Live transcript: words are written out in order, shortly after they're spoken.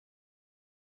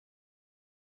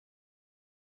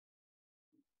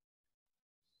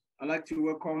I'd like to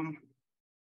welcome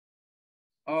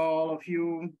all of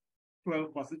you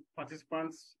 12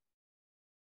 participants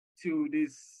to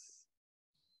this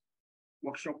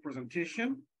workshop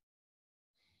presentation.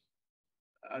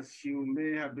 As you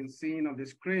may have been seeing on the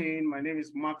screen, my name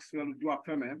is Maxwell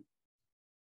Duafeme.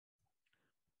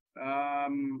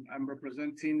 I'm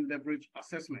representing Leverage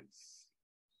Assessments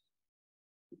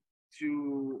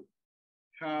to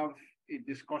have a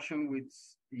discussion with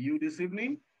you this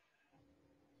evening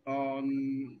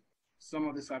on some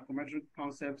of the psychometric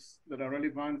concepts that are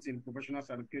relevant in professional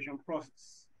certification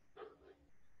process.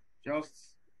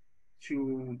 Just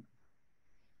to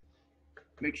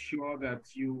make sure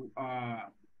that you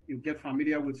get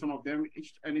familiar with some of them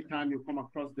anytime you come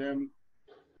across them,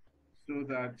 so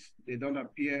that they don't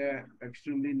appear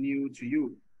extremely new to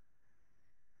you.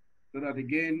 So that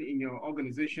again, in your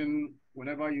organization,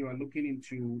 whenever you are looking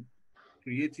into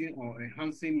creating or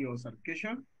enhancing your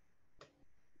certification,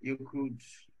 you could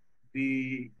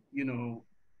be,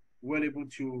 well able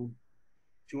to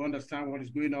understand what is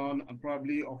going on and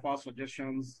probably offer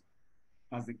suggestions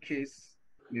as the case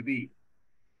may be.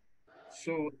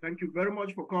 So thank you very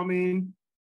much for coming,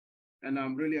 and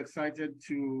I'm really excited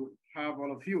to have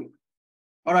all of you.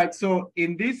 All right, so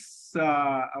in this,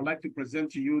 I'd like to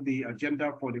present to you the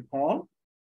agenda for the call.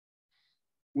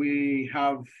 We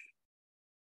have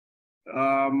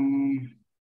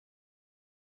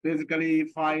basically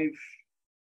 5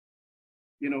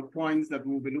 points that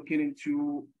we'll be looking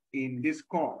into in this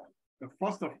call. The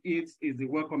first of it is the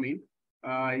welcoming.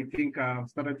 I think I've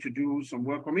started to do some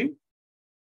welcoming.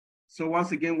 So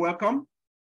once again, welcome.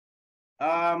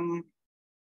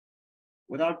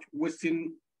 Without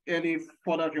wasting any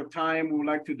further of your time, we would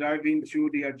like to dive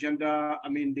into the agenda,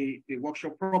 the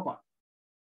workshop proper.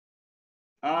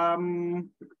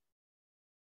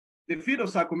 The field of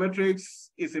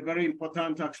psychometrics is a very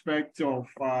important aspect of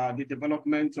the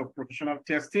development of professional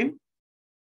testing.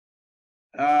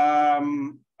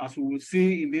 As we will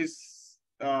see in this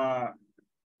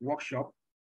workshop,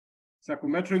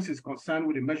 psychometrics is concerned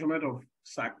with the measurement of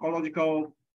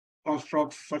psychological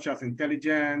constructs such as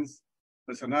intelligence,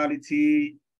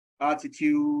 personality,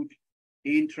 attitude,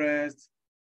 interest,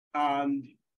 and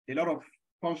a lot of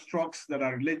constructs that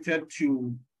are related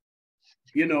to,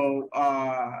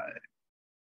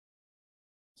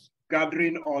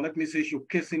 gathering, or let me say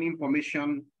showcasing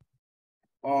information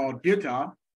or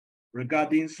data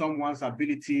regarding someone's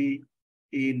ability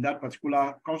in that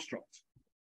particular construct.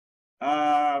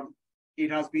 It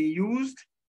has been used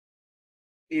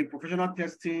in professional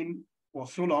testing for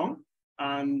so long,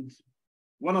 and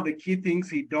one of the key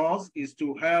things it does is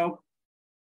to help,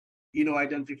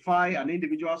 identify an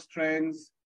individual's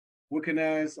strengths,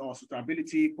 weakness, or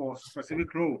suitability for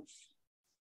specific roles.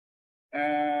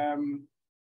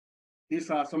 These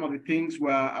are some of the things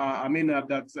where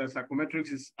that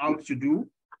psychometrics is out to do,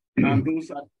 and those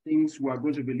are things we are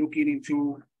going to be looking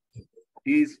into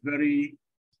in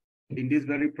this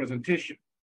very presentation.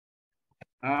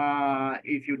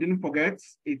 If you didn't forget,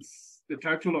 it's the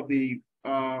title of the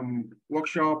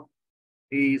workshop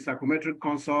is Psychometric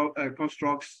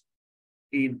Constructs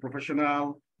in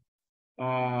Professional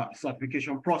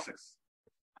Certification Process.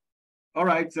 All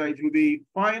right, so it will be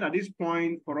fine at this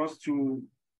point for us to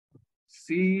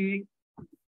see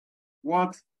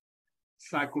what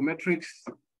psychometrics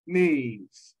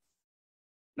means.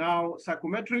 Now,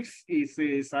 psychometrics is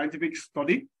a scientific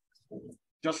study,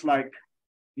 just like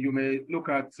you may look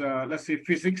at, let's say,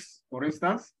 physics, for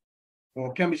instance,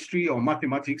 or chemistry or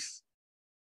mathematics.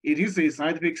 It is a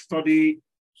scientific study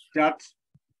that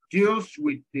deals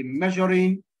with the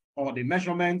measuring or the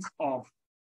measurement of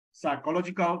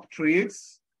psychological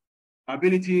traits,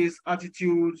 abilities,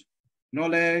 attitudes,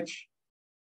 knowledge,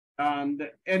 and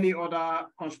any other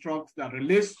construct that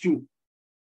relates to,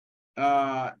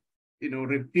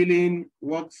 revealing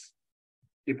what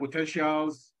the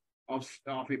potentials of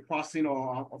a person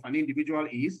or of an individual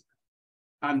is.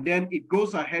 And then it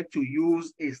goes ahead to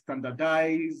use a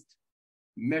standardized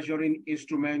measuring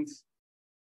instrument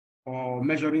or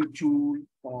measuring tool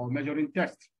or measuring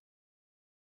test.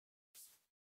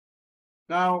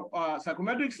 Now,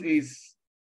 psychometrics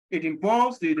it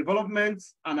involves the development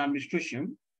and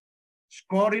administration,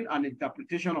 scoring and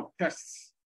interpretation of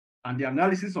tests, and the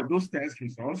analysis of those test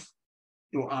results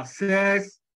to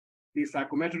assess the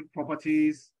psychometric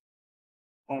properties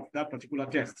of that particular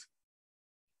test.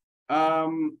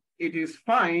 It is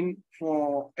fine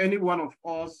for any one of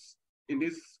us in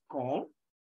this call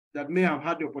that may have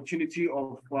had the opportunity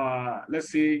of,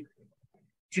 let's say,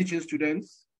 teaching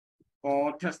students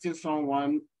or testing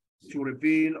someone to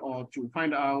reveal or to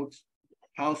find out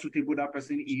how suitable that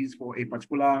person is for a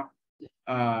particular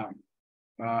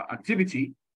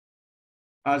activity,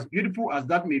 as beautiful as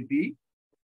that may be,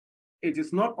 it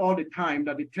is not all the time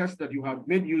that the test that you have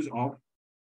made use of,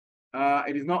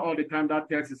 it is not all the time that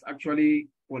test is actually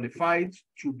qualified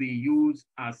to be used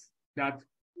as that,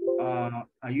 are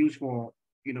used for,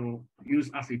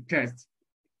 used as a test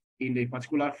in a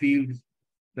particular field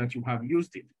that you have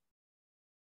used it.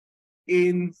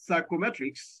 In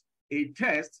psychometrics, a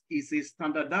test is a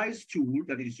standardized tool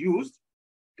that is used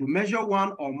to measure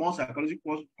one or more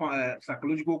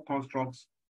psychological constructs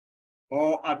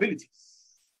or abilities.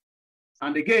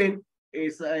 And again,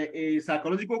 a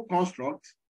psychological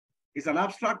construct is an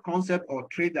abstract concept or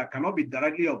trait that cannot be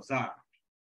directly observed.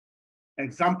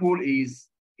 Example is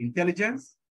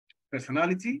intelligence,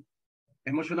 personality,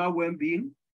 emotional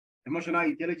well-being, emotional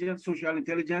intelligence, social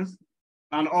intelligence,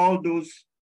 and all those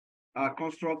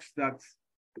constructs that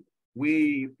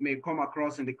we may come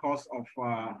across in the course of,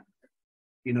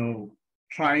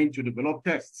 trying to develop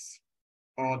tests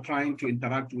or trying to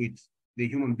interact with the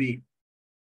human being.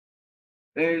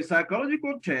 A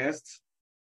psychological test,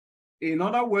 in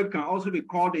other words, can also be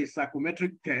called a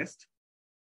psychometric test.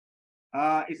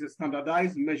 Is a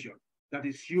standardized measure that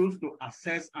is used to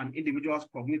assess an individual's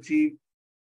cognitive,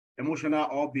 emotional,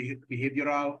 or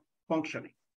behavioral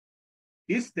functioning.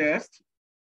 These tests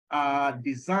are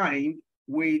designed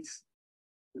with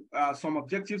some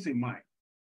objectives in mind.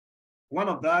 One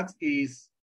of that is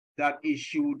that it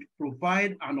should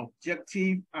provide an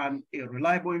objective and a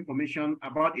reliable information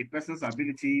about a person's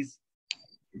abilities,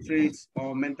 traits,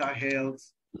 or mental health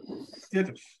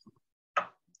status.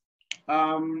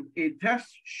 A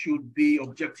test should be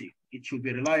objective. It should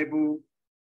be reliable.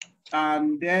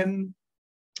 And then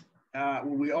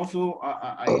we also,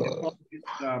 in the course of this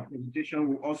presentation,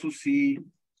 we'll also see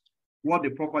what the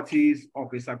properties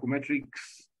of a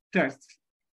psychometrics test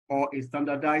or a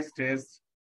standardized test,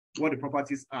 what the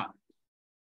properties are.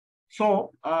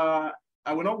 So I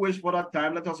will not waste further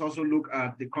time. Let us also look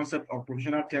at the concept of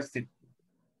professional testing.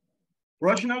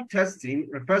 Professional testing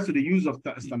refers to the use of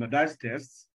standardized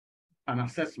tests and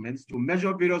assessments to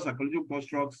measure various psychological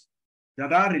constructs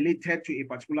that are related to a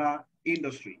particular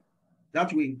industry.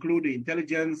 That will include the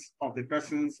intelligence of the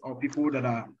persons or people that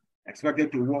are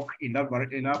expected to work in that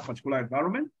particular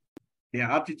environment, their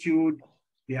aptitude,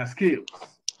 their skills.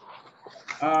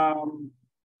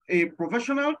 A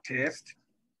professional test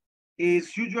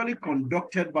is usually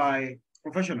conducted by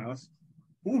professionals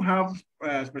who have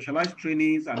specialized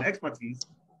trainings and expertise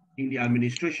in the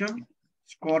administration,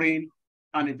 scoring,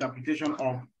 and interpretation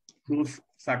of those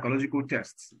psychological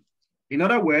tests. In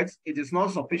other words, it is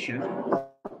not sufficient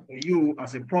for you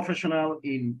as a professional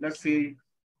in, let's say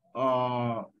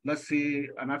an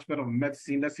aspect of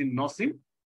medicine, let's say nursing,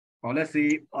 or let's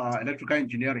say electrical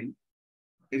engineering.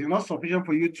 It is not sufficient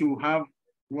for you to have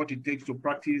what it takes to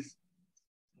practice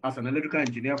as an electrical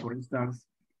engineer, for instance.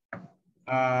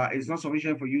 It's not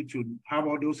sufficient for you to have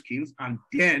all those skills, and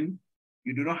then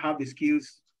you do not have the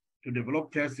skills to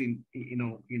develop tests in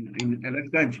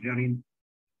electrical engineering.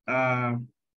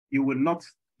 You will not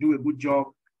do a good job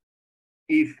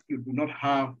if you do not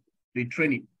have the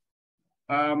training.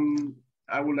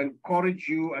 I will encourage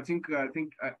you. I think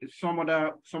some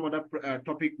other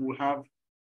topic will have.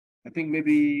 I think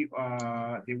maybe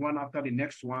the one after the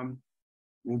next one,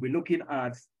 we'll be looking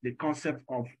at the concept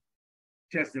of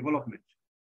test development,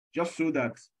 just so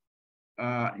that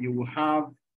you will have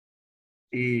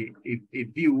a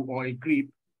view or a grip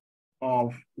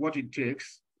of what it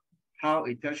takes, how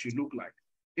a test should look like,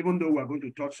 even though we're going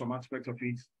to touch some aspects of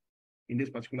it in this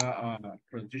particular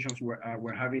presentations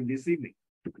we're having this evening.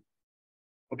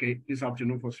 Okay, this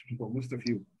afternoon for most of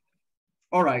you.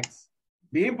 All right,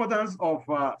 the importance of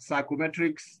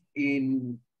psychometrics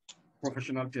in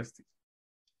professional testing.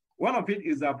 One of it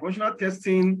is that professional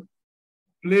testing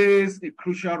plays a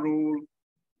crucial role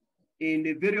in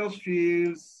the various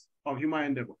fields of human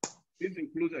endeavor. This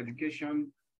includes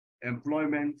education,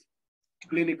 employment,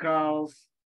 clinicals,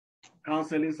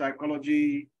 counseling,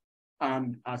 psychology,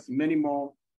 and as many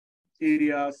more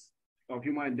areas of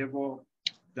human endeavor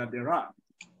that there are.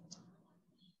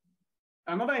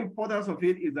 Another importance of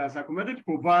it is that psychometrics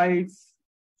provides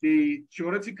the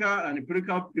theoretical and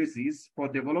empirical basis for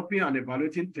developing and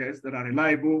evaluating tests that are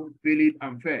reliable, valid,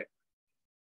 and fair.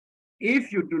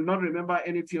 If you do not remember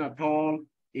anything at all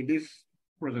in this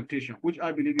presentation, which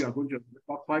I believe you are going to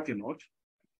remember quite a lot,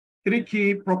 three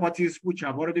key properties which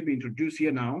have already been introduced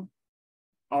here now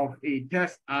of a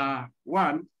test are: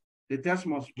 one, the test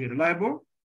must be reliable;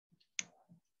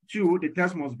 two, the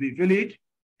test must be valid;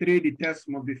 three, the test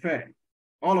must be fair.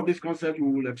 All of these concepts we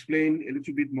will explain a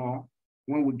little bit more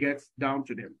when we get down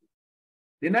to them.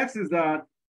 The next is that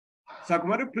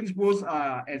Psychometric principles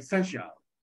are essential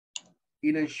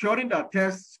in ensuring that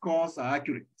test scores are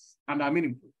accurate and are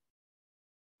meaningful,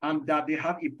 and that they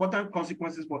have important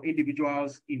consequences for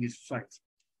individuals in the society.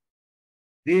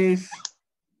 These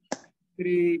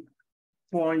 3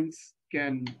 points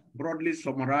can broadly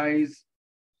summarize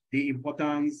the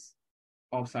importance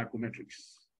of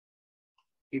psychometrics.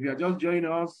 If you're just joining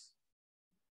us,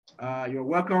 you're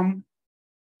welcome.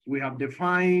 We have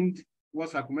defined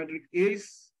what psychometric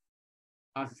is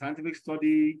as a scientific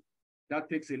study that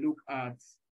takes a look at,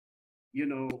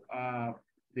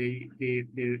 the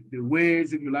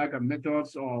ways, if you like, and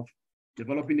methods of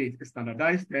developing a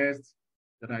standardized test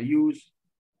that are used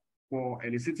for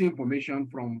eliciting information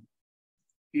from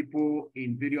people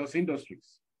in various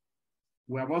industries.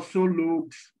 We have also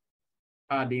looked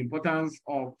at the importance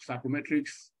of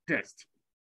psychometrics test,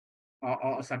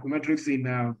 or psychometrics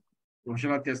in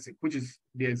professional testing, which is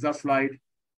the exact slide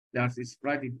that is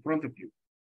right in front of you.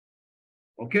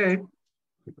 Okay.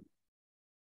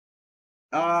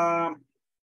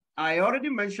 I already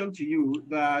mentioned to you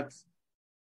that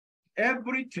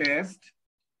every test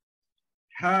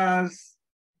has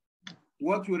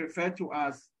what we refer to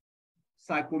as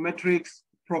psychometrics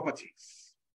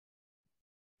properties.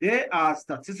 They are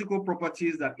statistical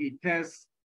properties that a test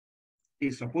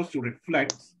is supposed to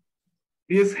reflect.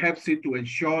 This helps it to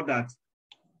ensure that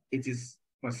it is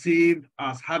perceived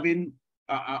as having,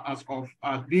 as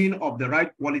being of the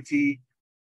right quality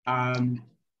and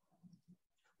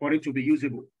for it to be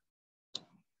usable.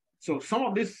 So some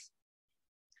of these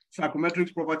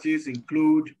psychometrics properties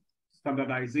include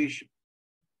standardization.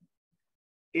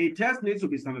 A test needs to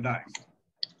be standardized.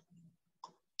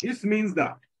 This means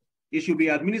that it should be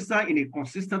administered in a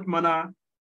consistent manner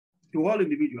to all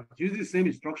individuals, using the same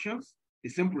instructions, the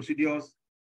same procedures,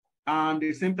 and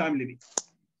the same time limit.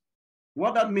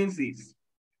 What that means is,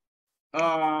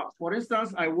 for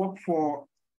instance, I work for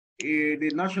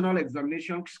the National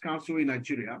Examinations Council in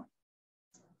Nigeria,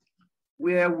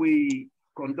 where we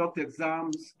conduct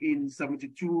exams in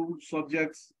 72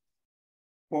 subjects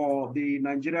for the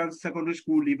Nigerian secondary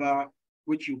school leaver,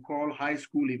 which you call high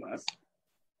school leavers,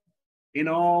 in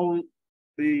all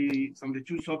the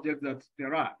 72 subjects that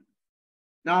there are.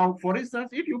 Now, for instance,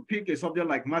 if you pick a subject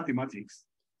like mathematics,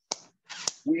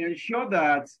 we ensure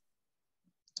that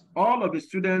all of the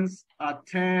students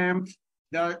attempt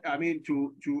that,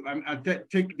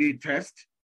 take the test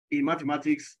in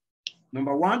mathematics,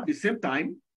 number one, the same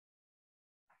time,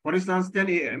 for instance, 10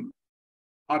 a.m.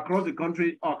 across the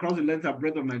country, across the length and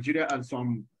breadth of Nigeria and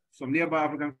some nearby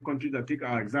African countries that take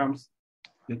our exams,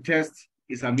 the test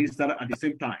is administered at the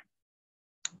same time.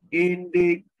 In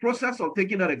the process of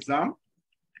taking that exam,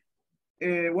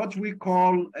 what we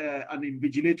call an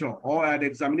invigilator or an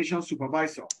examination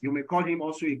supervisor, you may call him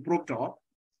also a proctor,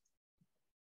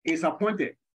 is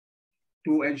appointed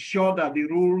to ensure that the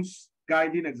rules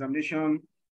guiding examination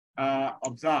are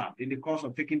observed in the course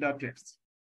of taking that test.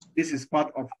 This is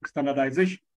part of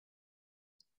standardization.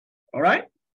 All right?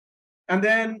 And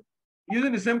then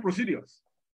using the same procedures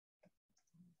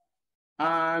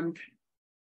and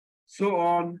so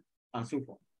on and so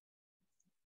forth.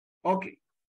 Okay.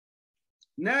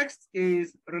 Next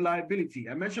is reliability.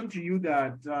 I mentioned to you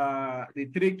that the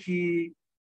three key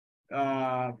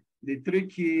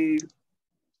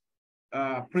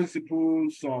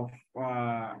principles of,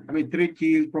 three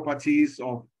key properties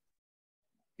of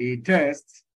a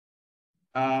test.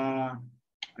 I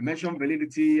mentioned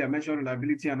validity, I mentioned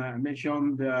reliability, and I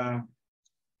mentioned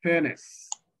fairness.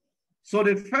 So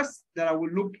the first that I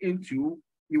will look into,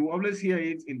 you will always hear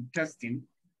it in testing,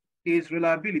 is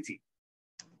reliability.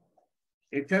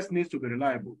 A test needs to be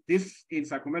reliable. This, in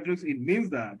psychometrics, it means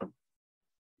that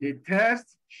the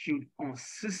test should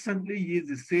consistently yield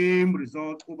the same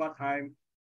result over time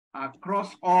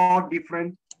across all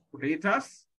different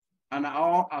creators and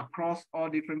across all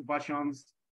different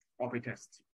versions of a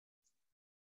test.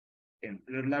 And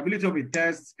the reliability of a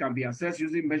test can be assessed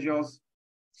using measures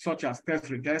such as test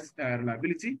retest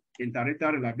reliability,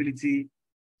 inter-rater reliability,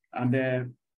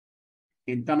 and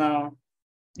internal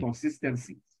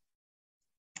consistency.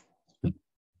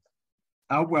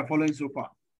 I hope we're following so far.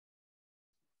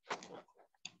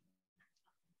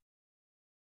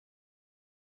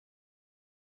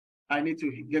 I need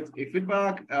to get a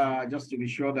feedback just to be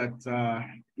sure that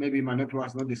maybe my network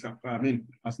has not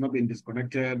been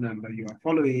disconnected and you are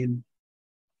following.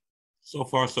 So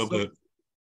far, so good.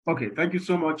 Okay, thank you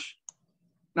so much.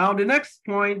 Now, the next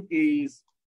point is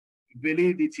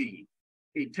validity.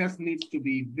 A test needs to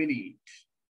be valid.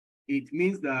 It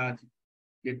means that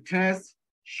the test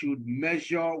should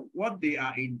measure what they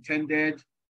are intended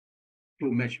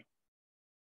to measure.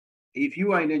 if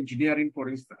you are in engineering, for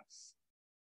instance,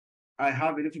 I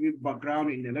have a little bit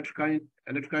background in electrical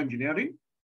engineering.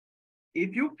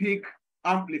 If you pick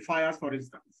amplifiers, for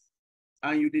instance,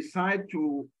 and you decide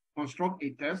to construct a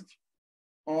test,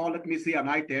 or let me say an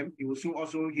item, you will soon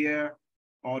also hear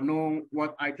or know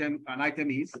what an item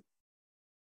is.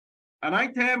 An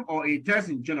item or a test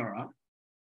in general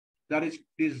that is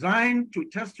designed to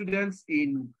test students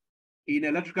in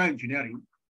electrical engineering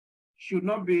should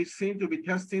not be seen to be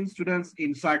testing students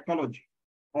in psychology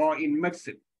or in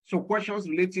medicine. So questions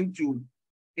relating to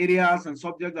areas and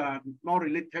subjects that are not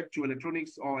related to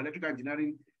electronics or electrical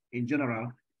engineering in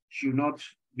general should not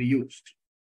be used.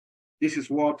 This is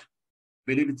what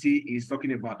validity is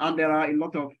talking about. And there are a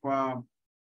lot of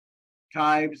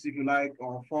types, if you like,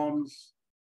 or forms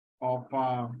of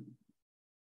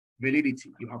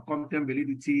validity. You have content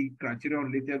validity,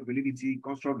 criterion-related validity,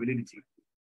 construct validity.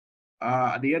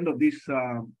 At the end of this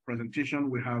presentation,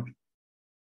 we have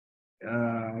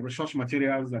resource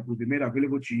materials that will be made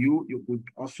available to you. You could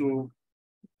also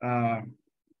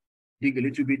dig a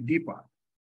little bit deeper.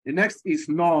 The next is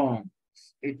norms.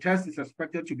 A test is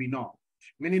expected to be normed,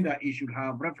 meaning that it should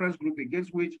have reference group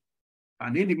against which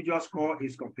an individual score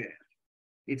is compared.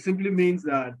 It simply means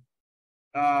that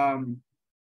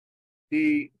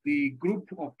the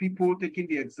group of people taking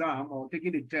the exam or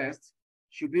taking the test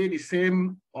should be the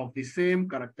same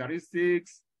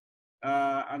characteristics,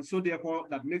 and so therefore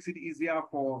that makes it easier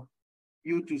for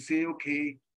you to say,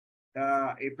 okay,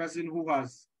 a person who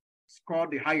has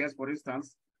scored the highest, for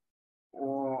instance,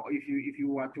 or if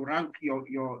you were to rank your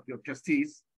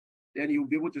testees, then you'll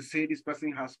be able to say this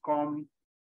person has scored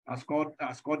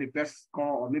the best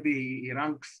score, or maybe he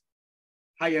ranks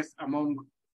highest among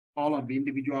all of the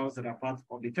individuals that are part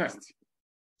of the test.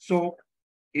 So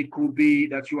it could be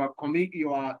that you are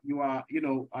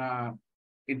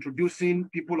introducing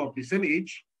people of the same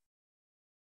age.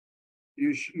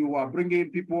 You are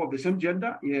bringing people of the same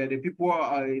gender. Yeah, the people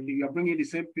you are bringing the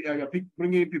same. You're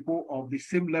bringing people of the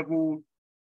same level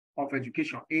of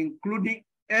education, including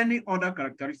any other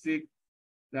characteristic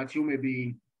that you may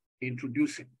be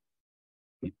introducing.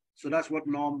 So that's what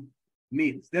norm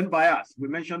means. Then bias, we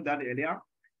mentioned that earlier,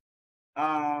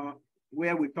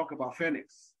 where we talk about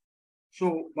fairness.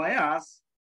 So bias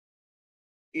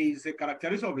is a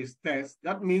characteristic of his test.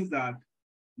 That means that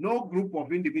no group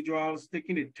of individuals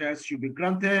taking a test should be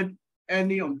granted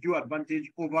any undue advantage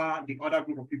over the other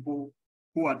group of people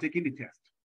who are taking the test.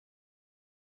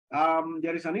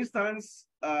 There is an instance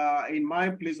in my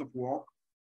place of work.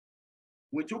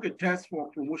 We took a test for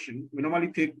promotion. We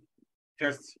normally take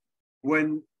tests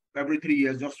every 3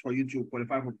 years just for you to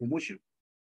qualify for promotion.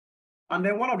 And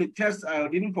then one of the tests, I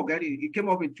didn't forget, it came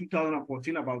up in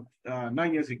 2014, about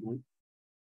 9 years ago.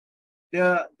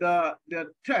 The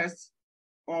test,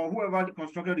 or whoever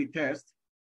constructed the test,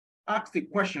 asked a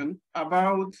question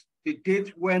about the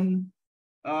date when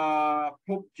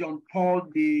Pope John Paul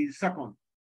II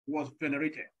was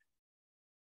venerated.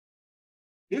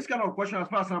 This kind of question, as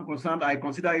far as I'm concerned, I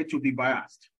consider it to be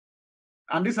biased.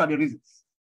 And these are the reasons.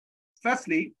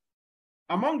 Firstly,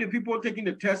 among the people taking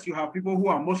the test, you have people who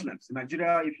are Muslims. In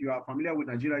Nigeria, if you are familiar with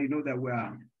Nigeria, you know that we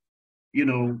are,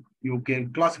 you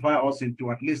can classify us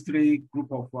into at least 3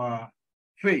 groups of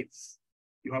faiths.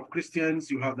 You have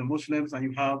Christians, you have the Muslims, and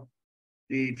you have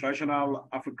the traditional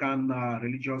African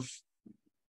religious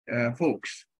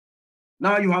folks.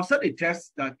 Now, you have set a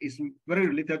test that is very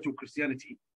related to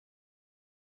Christianity.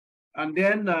 And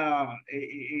then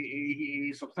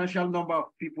a substantial number of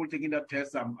people taking that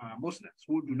test are Muslims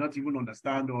who do not even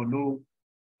understand or know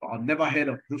or never heard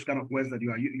of those kind of words that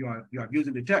you are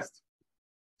using the test.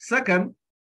 Second,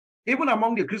 even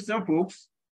among the Christian folks,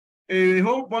 a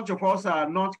whole bunch of us are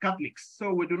not Catholics,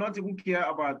 so we do not even care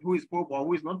about who is Pope or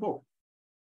who is not Pope.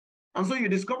 And so you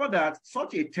discover that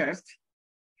such a test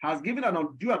has given an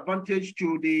undue advantage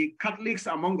to the Catholics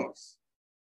among us,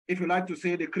 if you like to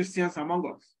say the Christians among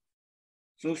us.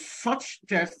 So such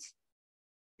test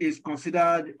is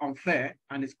considered unfair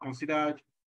and is considered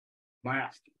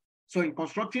biased. So in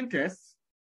constructing tests,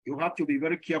 you have to be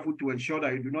very careful to ensure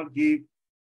that you do not give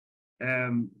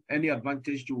any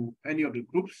advantage to any of the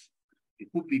groups. It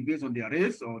could be based on their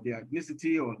race or their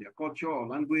ethnicity or their culture or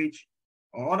language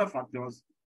or other factors.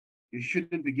 You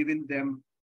shouldn't be giving them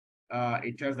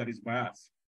a test that is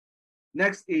biased.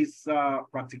 Next is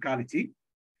practicality.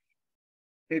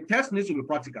 A test needs to be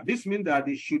practical. This means that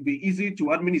it should be easy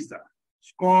to administer,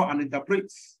 score, and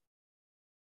interpret.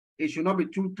 It should not be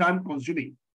too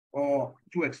time-consuming or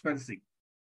too expensive.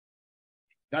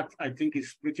 That, I think,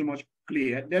 is pretty much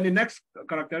clear. Then the next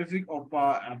characteristic of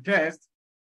a test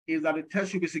is that the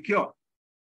test should be secure.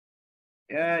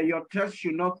 your test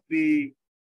should not be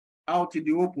out in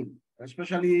the open,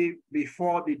 especially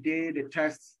before the day the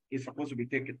test is supposed to be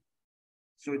taken.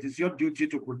 So it is your duty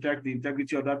to protect the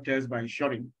integrity of that test by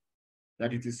ensuring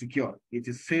that it is secure. It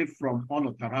is safe from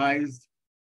unauthorized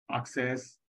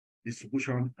access,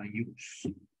 distribution, and use.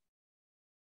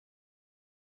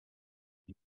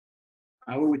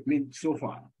 Are we with me so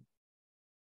far?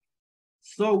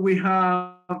 So we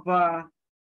have,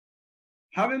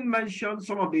 having mentioned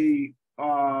some of the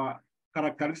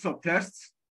characteristics of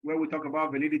tests, where we talk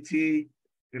about validity,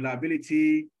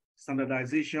 reliability,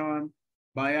 standardization,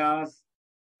 bias,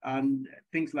 and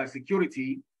things like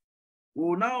security, we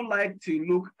would now like to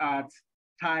look at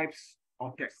types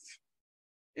of tests.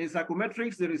 In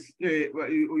psychometrics, there is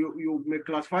you may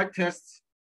classify tests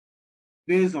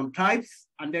based on types,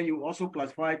 and then you also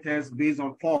classify tests based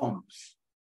on forms.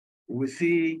 We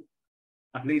see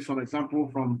at least some example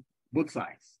from both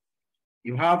sides.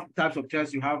 You have types of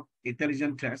tests. You have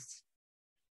intelligent tests.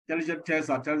 Intelligent tests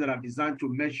are tests that are designed to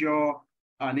measure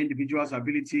an individual's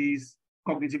abilities,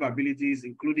 cognitive abilities,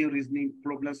 including reasoning,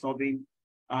 problem solving,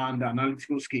 and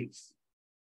analytical skills.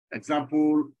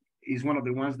 Example is one of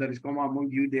the ones that is common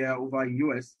among you there over in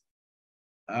US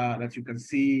that you can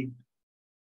see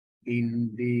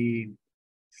in the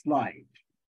slide.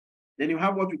 Then you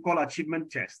have what we call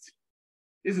achievement tests.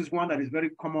 This is one that is very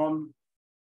common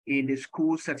in the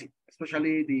school setting,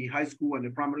 especially the high school and the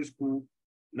primary school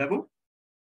level.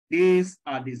 These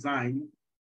are designed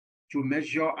to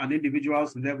measure an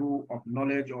individual's level of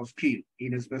knowledge or skill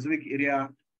in a specific area,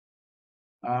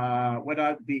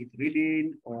 whether it be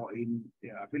reading or in the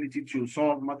ability to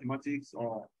solve mathematics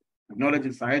or knowledge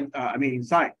in science, in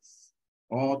science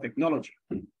or technology.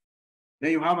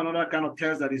 Then you have another kind of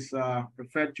test that is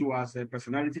referred to as a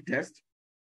personality test.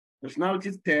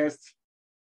 Personality tests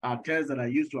are tests that are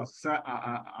used to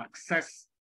assess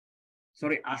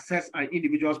an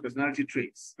individual's personality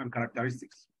traits and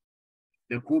characteristics.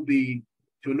 They could be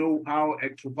to know how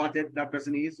extroverted that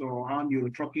person is, or how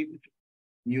neurotropic,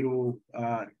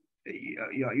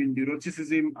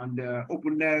 neuroticism and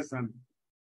openness, and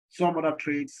some other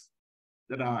traits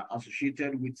that are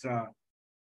associated with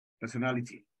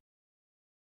personality.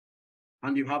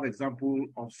 And you have example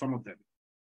of some of them.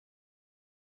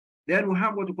 Then we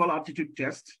have what we call aptitude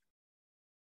test.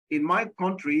 In my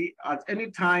country, at any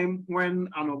time when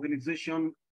an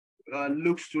organization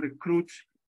looks to recruit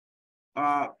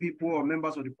people or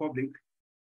members of the public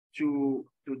to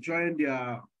join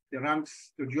their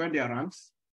ranks,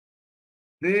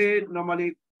 they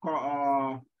normally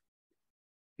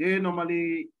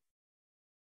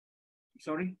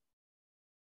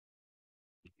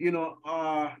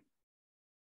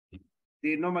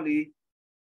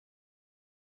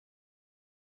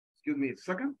excuse me a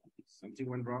second, something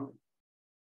went wrong.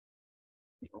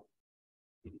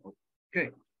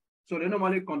 Okay, so they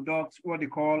normally conduct what they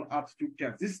call aptitude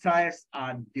tests. These tests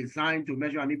are designed to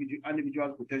measure an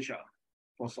individual's potential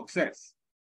for success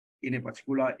in a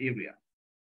particular area.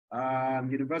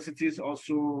 Universities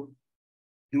also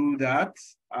do that.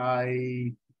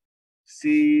 I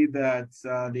see that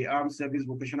the Armed Service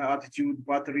Vocational Aptitude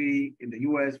Battery in the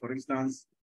US, for instance,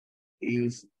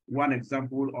 is one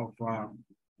example of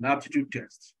an aptitude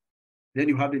test. Then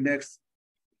you have the next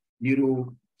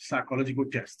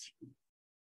neuropsychological test.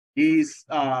 These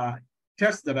are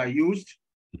tests that are used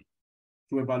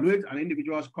to evaluate an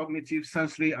individual's cognitive,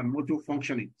 sensory, and motor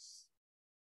functionings,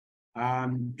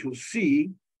 and to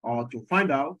see or to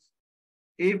find out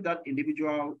if that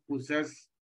individual possesses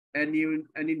any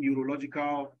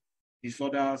neurological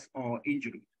disorders or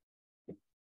injury.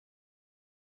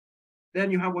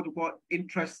 Then you have what we call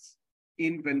interest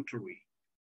inventory.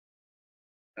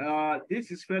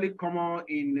 This is fairly common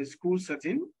in the school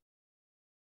setting.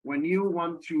 When you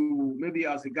want to, maybe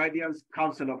as a guidance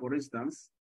counselor, for instance,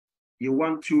 you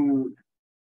want to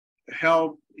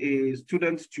help a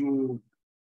student to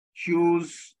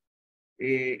choose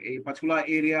a particular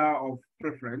area of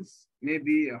preference,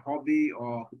 maybe a hobby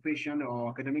or occupation or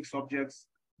academic subjects,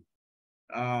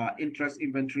 interest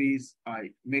inventories are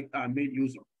made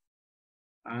use of.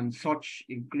 And such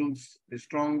includes the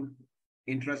strong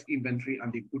interest inventory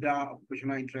and the CUDA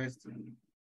occupational interest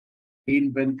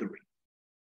inventory.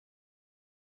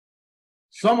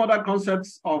 Some other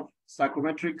concepts of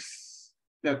psychometrics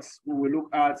that we will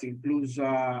look at includes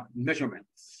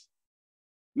measurements.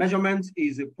 Measurement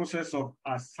is a process of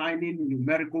assigning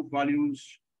numerical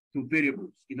values to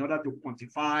variables in order to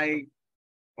quantify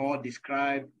or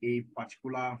describe a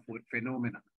particular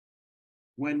phenomenon.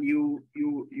 When you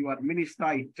administer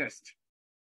a test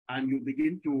and you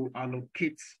begin to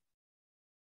allocate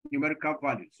numerical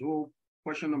values. So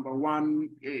question number one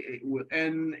will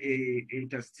earn a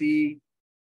testee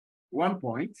 1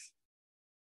 point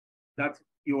that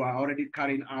you are already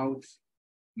carrying out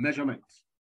measurements.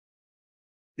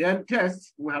 Then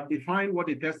tests, we have defined what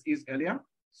a test is earlier.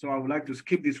 So I would like to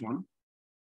skip this one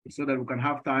so that we can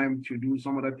have time to do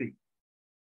some other thing.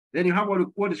 Then you have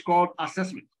what is called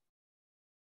assessment.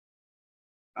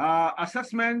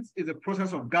 Assessment is a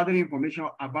process of gathering information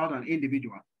about an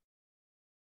individual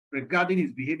regarding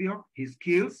his behavior, his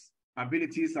skills,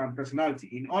 abilities, and personality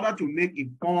in order to make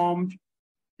informed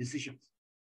decisions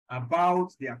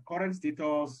about their current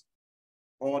status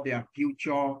or their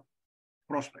future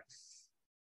prospects.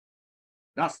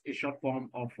 That's a short form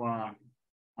of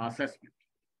assessment.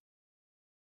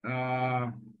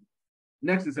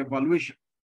 Next is evaluation.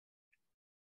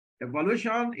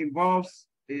 Evaluation involves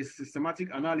a systematic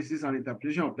analysis and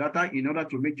interpretation of data in order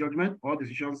to make judgment or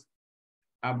decisions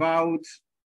about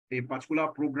a particular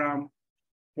program,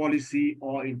 policy,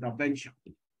 or intervention.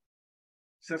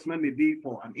 Assessment may be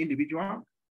for an individual,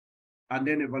 and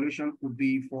then evaluation could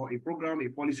be for a program, a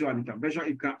policy, or an intervention.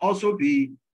 It can also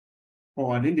be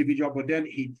for an individual, but then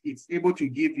it's able to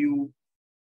give you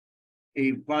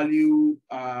a value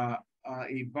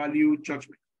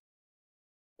judgment.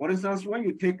 For instance, when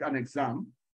you take an exam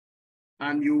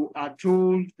and you are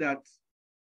told that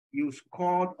you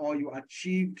scored or you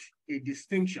achieved a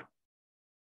distinction,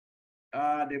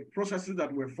 the processes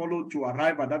that were followed to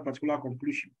arrive at that particular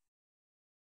conclusion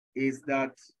is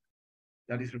that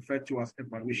is referred to as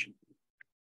evaluation.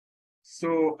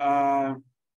 So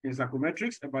in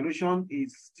psychometrics, evaluation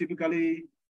is typically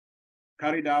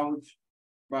carried out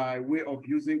by way of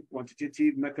using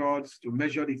quantitative methods to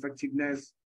measure the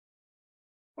effectiveness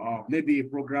of maybe a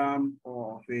program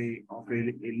or a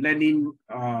learning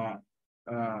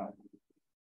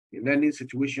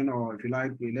situation, or if you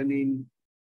like, a learning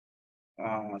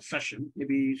session,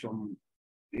 maybe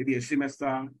a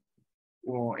semester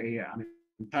or an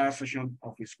entire session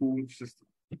of a school system.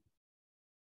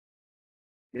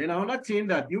 And another thing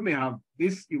that you may have,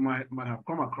 you might have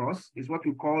come across is what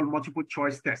we call multiple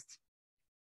choice test.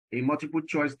 A multiple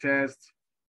choice test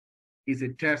is a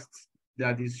test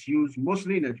that is used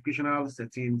mostly in educational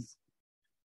settings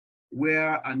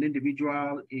where an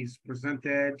individual is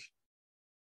presented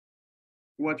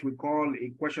what we call a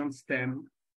question stem,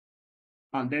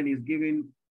 and then is given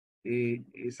a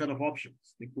set of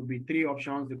options. There could be 3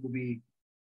 options, there could be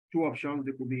 2 options,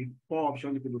 there could be 4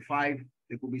 options, there could be 5,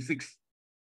 there could be 6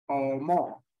 or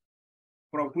more,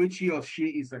 from which he or she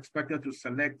is expected to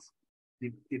select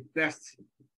the best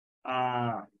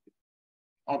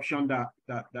option that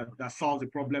solves the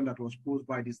problem that was posed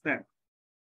by this stem.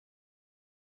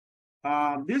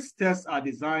 These tests are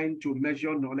designed to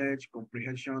measure knowledge,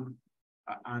 comprehension,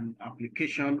 and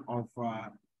application of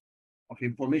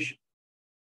information.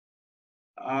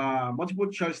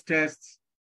 Multiple choice tests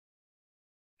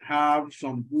have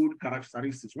some good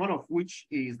characteristics, one of which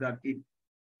is that it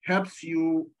helps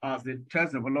you as a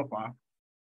test developer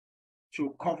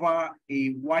to cover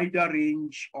a wider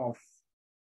range of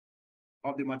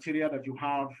the material that you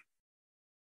have,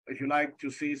 if you like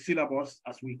to say syllabus,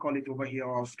 as we call it over here,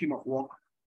 or scheme of work,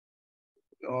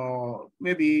 or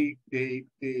maybe the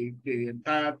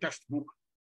entire textbook,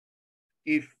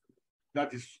 if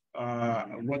that is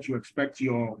what you expect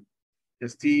your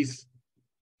testees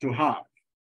to have.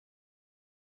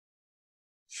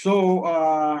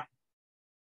 So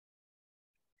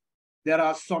there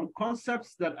are some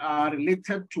concepts that are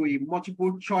related to a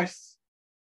multiple choice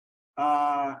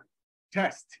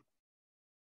test.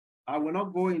 I will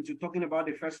not go into talking about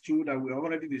the first 2 that we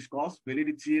already discussed,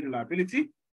 validity, reliability,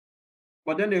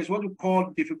 but then there's what we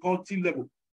call difficulty level.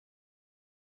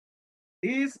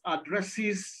 This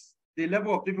addresses the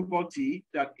level of difficulty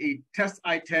that a test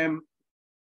item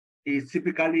is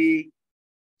typically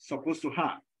supposed to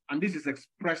have. And this is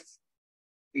expressed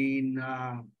in,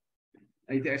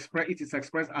 it is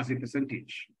expressed as a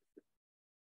percentage.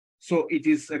 So it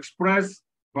is expressed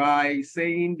by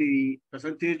saying the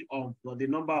percentage of the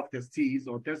number of testees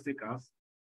or test takers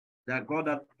that got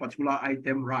that particular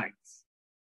item right.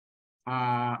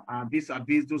 And these are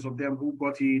those of them who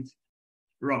got it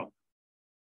wrong.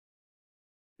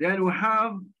 Then we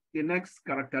have the next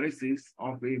characteristics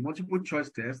of a multiple choice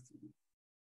test.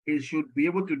 It should be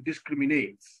able to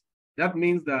discriminate. That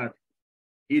means that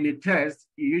in a test,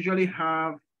 you usually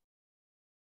have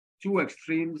 2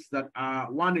 extremes that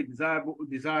are, one is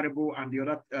desirable and the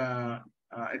other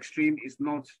extreme is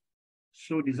not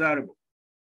so desirable.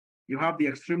 You have the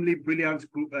extremely brilliant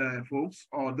group, folks,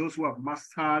 or those who have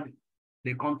mastered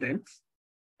the content,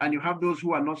 and you have those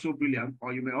who are not so brilliant,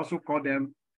 or you may also call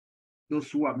them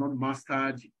those who have not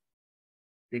mastered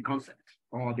the concept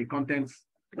or the contents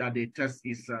that the test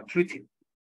is treating.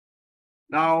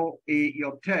 Now,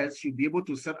 your test should be able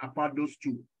to set apart those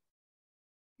two.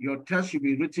 Your test should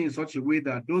be written in such a way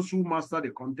that those who master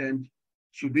the content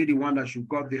should be the one that should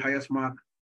get the highest mark,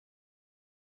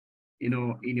 in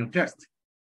your test.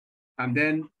 And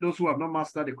then those who have not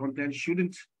mastered the content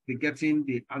shouldn't be getting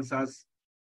the answers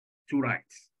to right.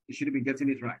 You shouldn't be getting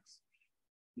it right.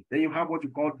 Then you have what you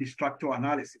call distractor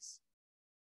analysis.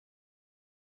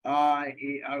 I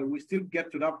will still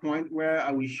get to that point where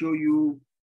I will show you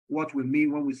what we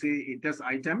mean when we say a test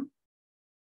item.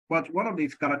 But one of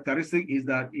its characteristics is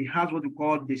that it has what we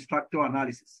call distractor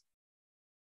analysis.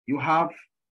 You have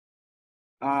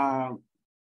an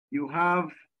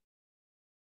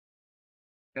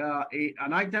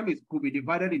item could be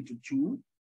divided into two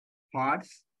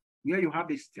parts, where you have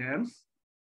the stems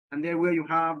and then where you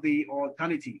have the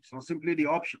alternatives, or simply the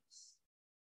options.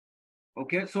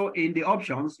 Okay, so in the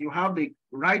options, you have the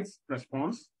right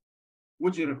response,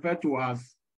 which is referred to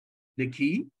as the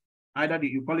key. Either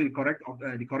you call it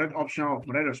the correct option of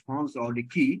right response or the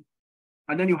key.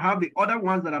 And then you have the other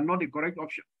ones that are not the correct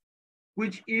option,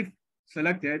 which if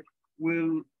selected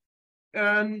will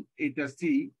earn a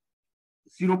testee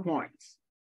 0 points.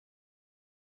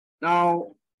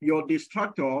 Now, your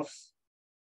distractors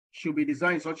should be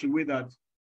designed in such a way that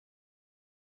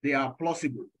they are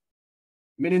plausible,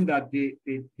 meaning that they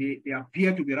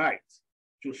appear to be right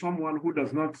to someone who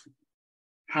does not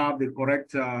have the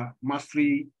correct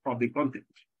mastery of the content.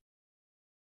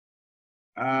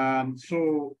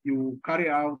 So you carry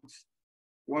out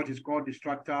what is called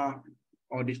distractor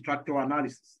or distractor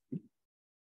analysis.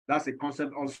 That's a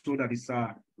concept also that is,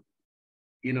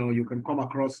 you can come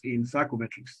across in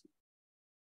psychometrics.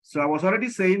 So I was already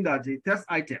saying that the test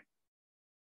item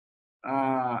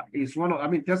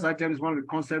test item is one of the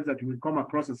concepts that you will come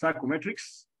across in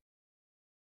psychometrics.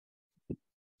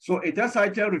 So a test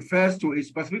item refers to a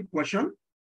specific question,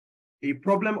 a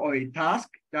problem, or a task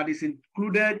that is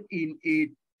included in a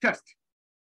test.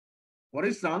 For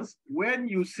instance, when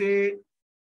you say,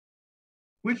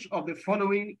 which of the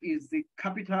following is the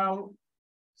capital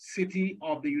city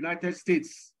of the United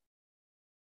States?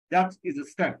 That is a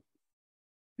step.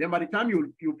 Then by the time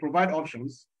you provide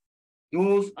options,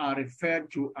 those are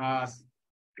referred to as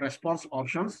response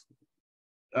options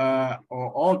or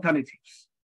alternatives.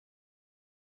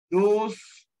 Those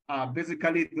are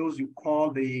basically those you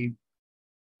call the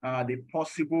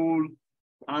possible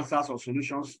answers or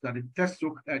solutions that the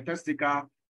test taker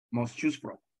must choose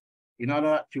from in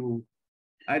order to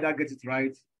either get it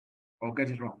right or get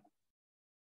it wrong.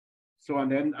 So,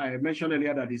 and then I mentioned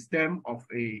earlier that the stem of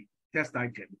a test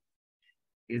item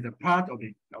is the part of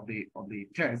the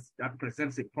test that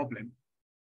presents a problem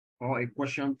or a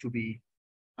question to be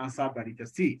answered by the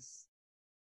testees.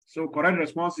 So correct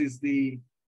response is the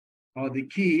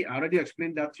key. I already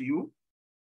explained that to you.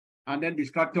 And then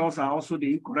distractors are also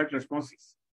the incorrect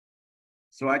responses.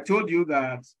 So I told you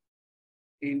that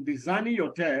in designing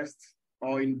your test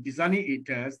or in designing a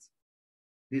test,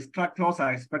 distractors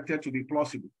are expected to be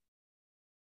plausible.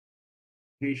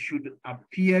 They should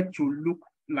appear to look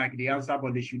like the answer,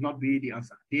 but they should not be the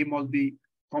answer. They must be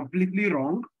completely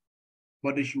wrong,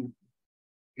 but they should,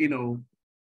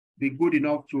 be good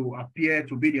enough to appear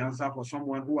to be the answer for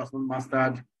someone who has not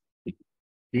mastered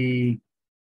the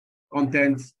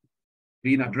contents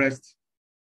being addressed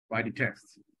by the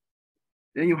test.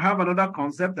 Then you have another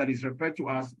concept that is referred to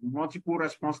as multiple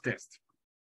response test.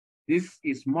 This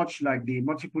is much like the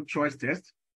multiple choice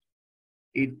test.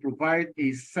 It provides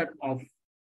a set of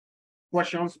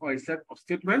questions or a set of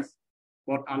statements,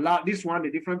 but the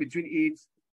difference between it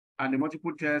and the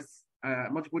multiple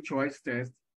choice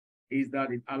test is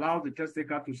that it allows the test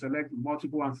taker to select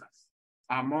multiple answers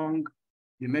among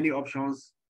the many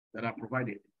options that are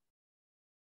provided.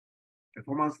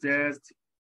 Performance tests,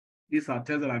 these are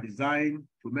tests that are designed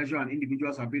to measure an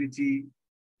individual's ability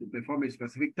to perform a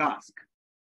specific task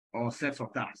or sets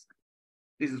of tasks.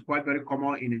 This is quite very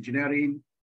common in engineering,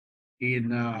 in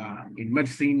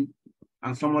medicine,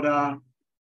 and some other,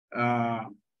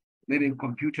 maybe in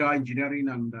computer engineering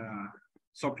and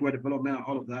software development and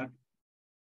all of that.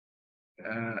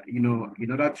 In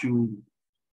order to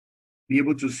be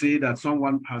able to say that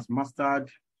someone has mastered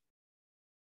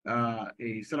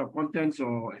a set of contents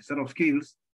or a set of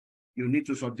skills, you need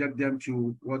to subject them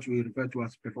to what we refer to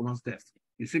as performance tests.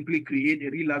 You simply create a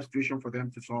real-life situation for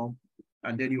them to solve,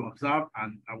 and then you observe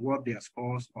and award their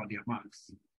scores or their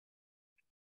marks.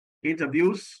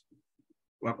 Interviews,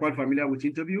 we're quite familiar with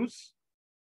interviews.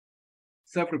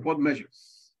 Self-report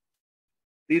measures.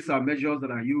 These are measures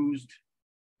that are used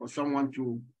for someone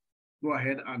to go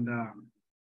ahead and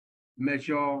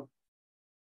measure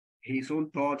his own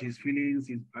thoughts, his feelings,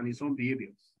 and his own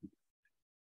behaviors.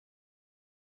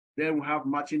 Then we have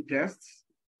matching tests.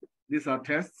 These are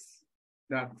tests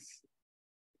that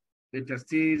the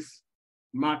testees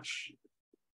match.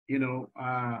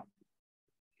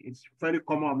 It's very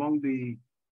common among the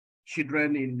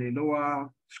children in the lower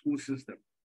school system,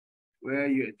 where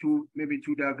maybe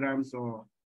two diagrams, or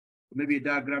maybe a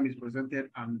diagram is presented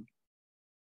and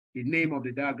the name of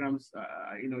the diagrams,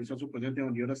 is also presented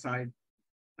on the other side.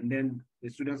 And then the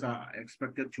students are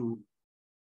expected to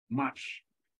match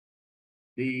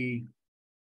the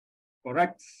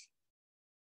correct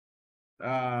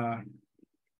I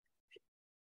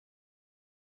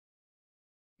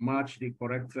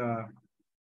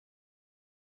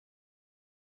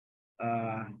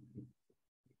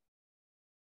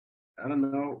don't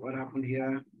know what happened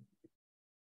here.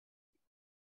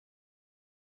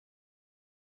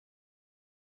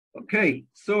 Okay,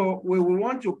 so we will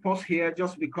want to pause here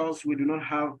just because we do not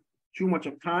have too much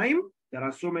of time. There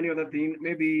are so many other things.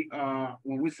 Maybe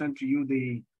when we send to you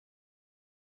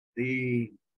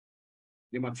the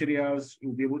materials,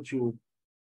 you'll be able to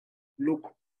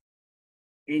look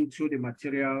into the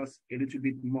materials a little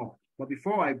bit more. But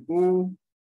before I go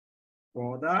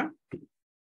further,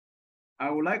 I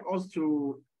would like us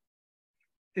to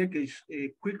take a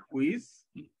quick quiz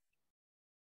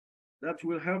that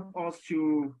will help us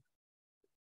to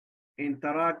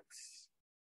interact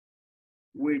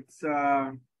with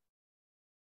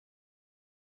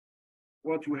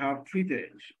what we have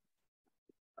treated.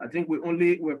 I think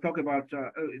we'll talk about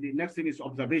the next thing is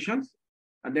observations,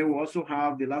 and then we also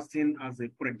have the last thing as a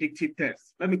predictive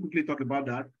test. Let me quickly talk about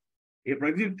that. A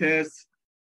predictive test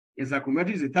in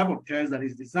psychometrics is a type of test that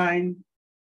is designed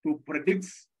to predict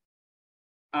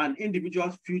an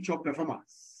individual's future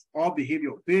performance or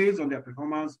behavior based on their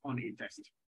performance on a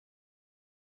test.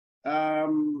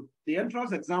 The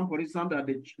entrance exam, for instance,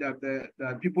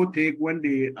 that people take when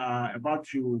they are about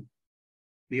to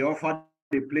be offered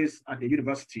a place at the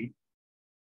university,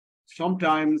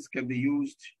 sometimes can be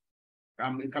used,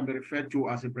 it can be referred to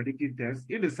as a predictive test,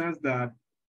 in the sense that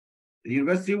the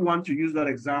university wants to use that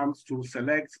exams to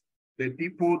select the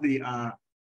people they are,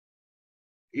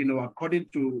 according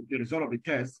to the result of the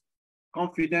test,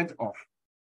 confident of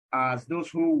as those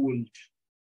who would,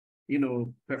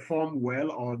 perform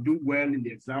well or do well in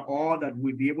the exam, or that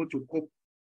will be able to cope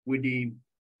with the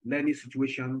learning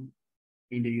situation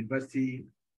in the university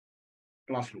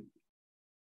classroom.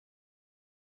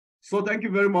 So thank you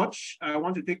very much. I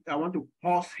want to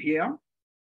pause here.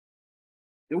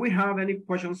 Do we have any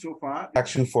questions so far?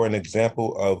 Action for an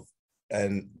example of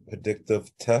an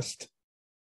predictive test.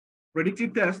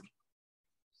 Predictive test.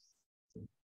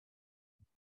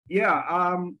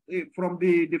 Yeah, from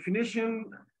the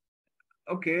definition,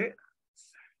 okay.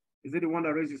 Is it the one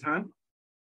that raised his hand?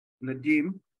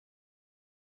 Nadim.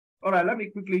 All right, let me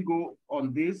quickly go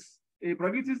on this. A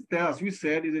predictive test, as we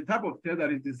said, is a type of test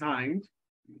that is designed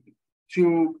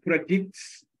to predict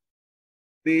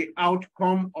the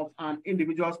outcome of an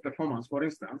individual's performance, for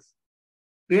instance,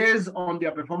 based on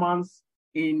their performance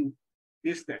in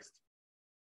this test.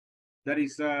 That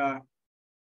is,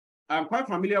 I'm quite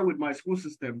familiar with my school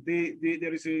system.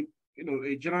 There is a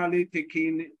generally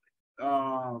taken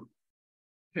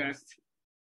test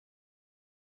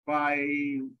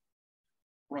by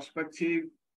prospective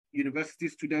university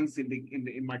students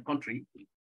in my country.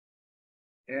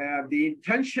 The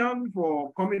intention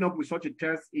for coming up with such a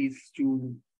test is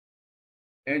to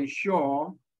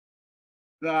ensure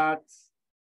that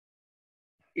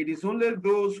it is only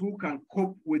those who can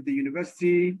cope with the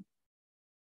university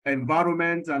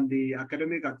environment and the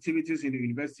academic activities in the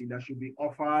university that should be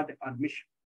offered admission.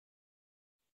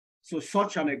 So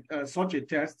such a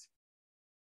test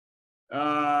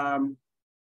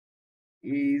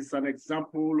is an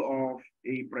example of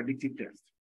a predictive test.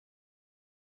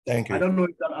 Thank you. I don't know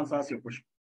if that answers your question.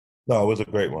 No, it was a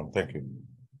great one. Thank you.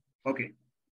 Okay.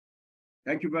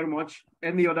 Thank you very much.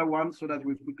 Any other one so that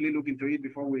we quickly look into it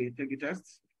before we take the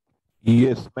tests?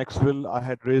 Yes, Maxwell, I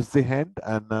had raised the hand,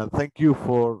 and thank you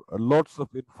for lots of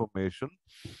information.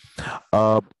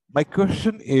 My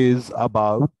question is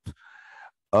about,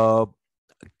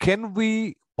 can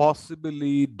we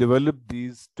possibly develop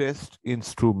these test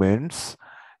instruments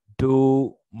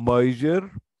to measure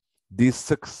the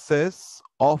success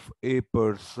of a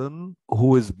person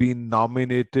who has been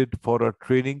nominated for a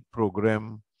training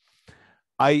program?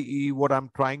 I.e., what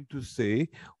I'm trying to say,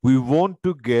 we want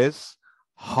to guess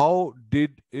how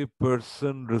did a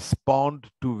person respond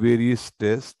to various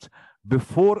tests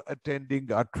before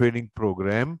attending our training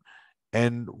program,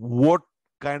 and what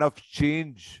kind of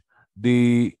change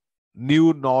the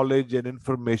new knowledge and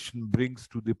information brings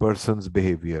to the person's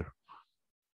behavior?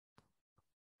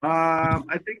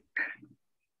 I think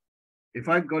if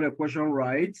I got a question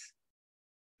right,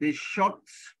 the short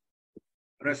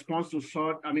response to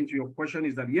your question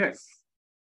is that yes,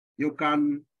 you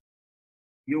can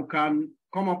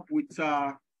come up with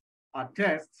a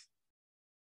test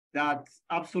that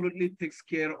absolutely takes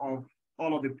care of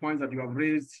all of the points that you have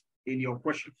raised in your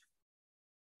question,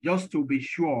 just to be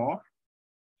sure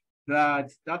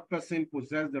that that person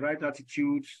possesses the right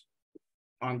attitudes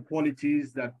and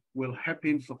qualities that will help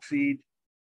him succeed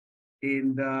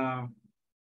in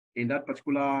that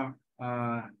particular,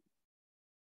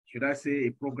 should I say,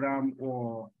 a program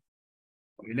or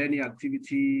a learning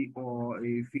activity or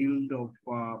a field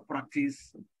of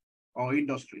practice or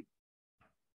industry.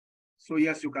 So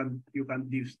yes, you can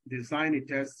design a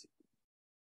test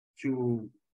to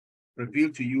reveal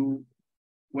to you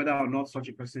whether or not such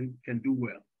a person can do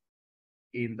well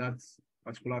in that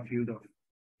particular field of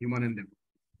human endeavor.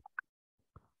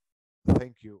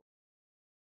 Thank you.